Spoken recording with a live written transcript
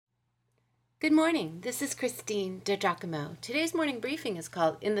Good morning. This is Christine DiGiacomo. Today's morning briefing is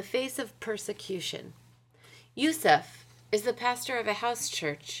called In the Face of Persecution. Yusuf is the pastor of a house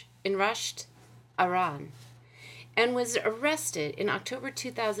church in Rasht, Iran, and was arrested in October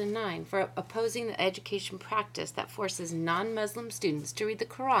 2009 for opposing the education practice that forces non-Muslim students to read the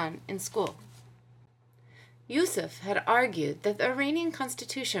Quran in school. Yusuf had argued that the Iranian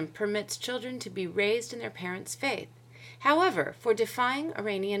constitution permits children to be raised in their parents' faith. However, for defying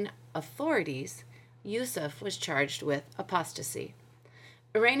Iranian authorities, Yusuf was charged with apostasy.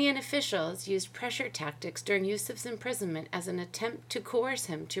 Iranian officials used pressure tactics during Yusuf's imprisonment as an attempt to coerce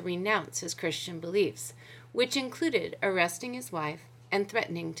him to renounce his Christian beliefs, which included arresting his wife and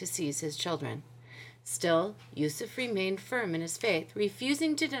threatening to seize his children. Still, Yusuf remained firm in his faith,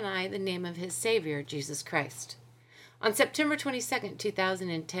 refusing to deny the name of his Savior, Jesus Christ. On September 22,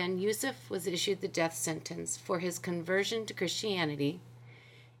 2010, Yusuf was issued the death sentence for his conversion to Christianity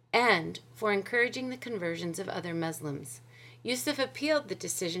and for encouraging the conversions of other Muslims. Yusuf appealed the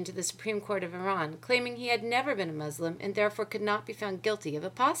decision to the Supreme Court of Iran, claiming he had never been a Muslim and therefore could not be found guilty of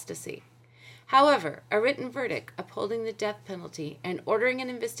apostasy. However, a written verdict upholding the death penalty and ordering an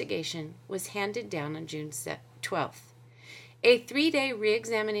investigation was handed down on June 12th. A 3-day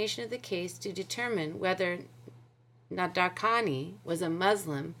re-examination of the case to determine whether Nadarkhani was a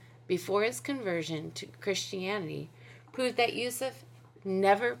Muslim before his conversion to Christianity proved that Yusuf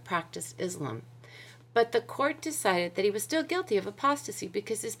never practiced Islam, but the court decided that he was still guilty of apostasy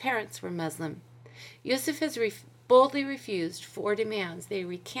because his parents were Muslim. Yusuf has boldly refused 4 demands that he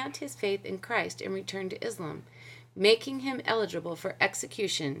recant his faith in Christ and return to Islam, making him eligible for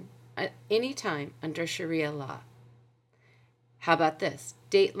execution at any time under Sharia law. How about this?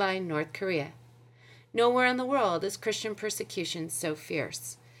 Dateline North Korea. Nowhere in the world is Christian persecution so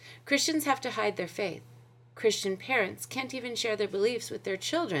fierce. Christians have to hide their faith. Christian parents can't even share their beliefs with their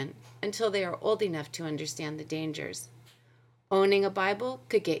children until they are old enough to understand the dangers. Owning a Bible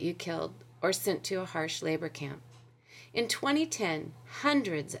could get you killed or sent to a harsh labor camp. In 2010,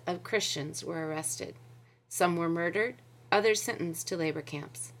 hundreds of Christians were arrested. Some were murdered, others sentenced to labor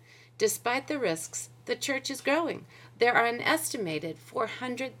camps. Despite the risks, the church is growing. There are an estimated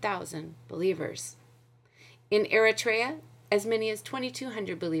 400,000 believers. In Eritrea, as many as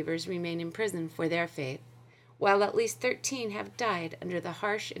 2,200 believers remain in prison for their faith, while at least 13 have died under the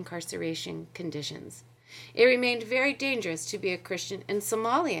harsh incarceration conditions. It remained very dangerous to be a Christian in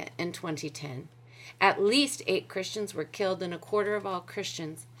Somalia in 2010. At least 8 Christians were killed and a quarter of all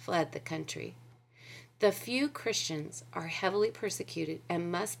Christians fled the country. The few Christians are heavily persecuted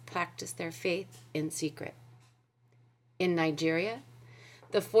and must practice their faith in secret. In Nigeria,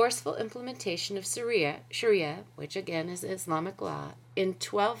 the forceful implementation of Sharia, which again is Islamic law, in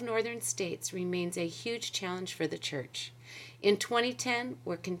 12 northern states remains a huge challenge for the church. In 2010,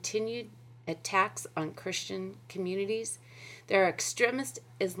 were continued attacks on Christian communities. There are extremist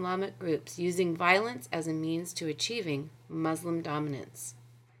Islamic groups using violence as a means to achieving Muslim dominance.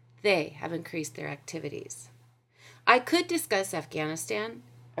 They have increased their activities. I could discuss Afghanistan,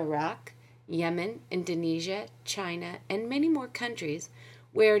 Iraq, Yemen, Indonesia, China, and many more countries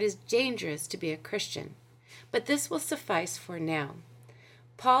where it is dangerous to be a Christian, but this will suffice for now.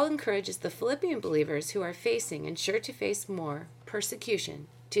 Paul encourages the Philippian believers who are facing and sure to face more persecution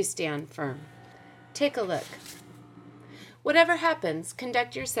to stand firm. Take a look. Whatever happens,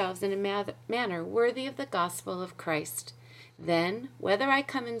 conduct yourselves in a manner worthy of the gospel of Christ. Then, whether I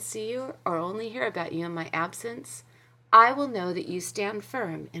come and see you or only hear about you in my absence, I will know that you stand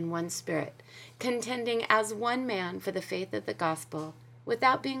firm in one spirit, contending as one man for the faith of the gospel,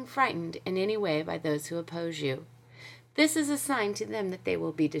 without being frightened in any way by those who oppose you. This is a sign to them that they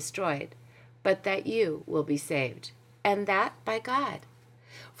will be destroyed, but that you will be saved, and that by God.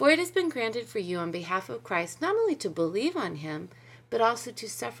 For it has been granted for you on behalf of Christ not only to believe on him, but also to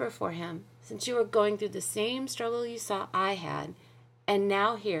suffer for him, since you are going through the same struggle you saw I had, and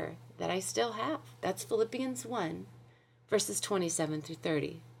now hear that I still have. That's Philippians 1, verses 27 through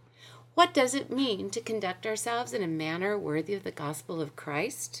 30. What does it mean to conduct ourselves in a manner worthy of the gospel of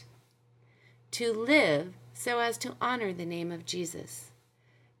Christ? To live so as to honor the name of Jesus.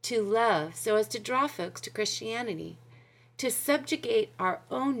 To love so as to draw folks to Christianity. To subjugate our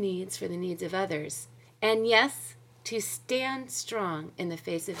own needs for the needs of others. And yes, to stand strong in the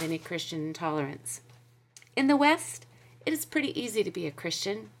face of any Christian intolerance. In the West, it is pretty easy to be a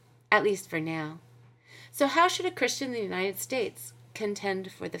Christian, at least for now. So how should a Christian in the United States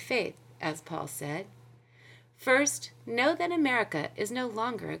contend for the faith, as Paul said? First, know that America is no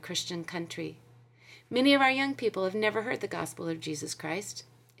longer a Christian country. Many of our young people have never heard the gospel of Jesus Christ.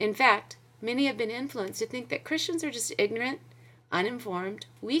 In fact, many have been influenced to think that Christians are just ignorant, uninformed,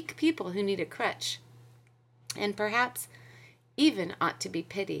 weak people who need a crutch, and perhaps even ought to be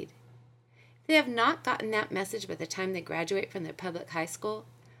pitied. If they have not gotten that message by the time they graduate from their public high school,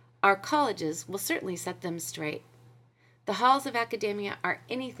 our colleges will certainly set them straight. The halls of academia are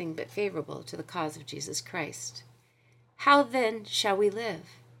anything but favorable to the cause of Jesus Christ. How then shall we live?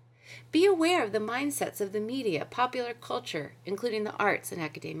 Be aware of the mindsets of the media, popular culture, including the arts and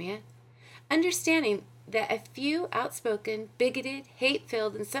academia, understanding that a few outspoken, bigoted,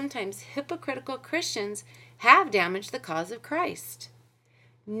 hate-filled, and sometimes hypocritical Christians have damaged the cause of Christ.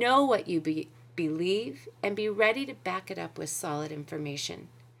 Know what you believe and be ready to back it up with solid information.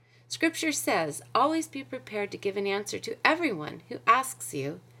 Scripture says, always be prepared to give an answer to everyone who asks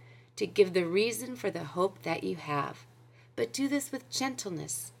you to give the reason for the hope that you have, but do this with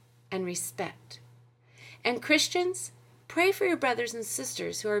gentleness and respect. And Christians, pray for your brothers and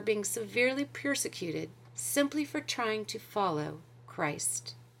sisters who are being severely persecuted simply for trying to follow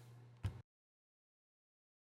Christ.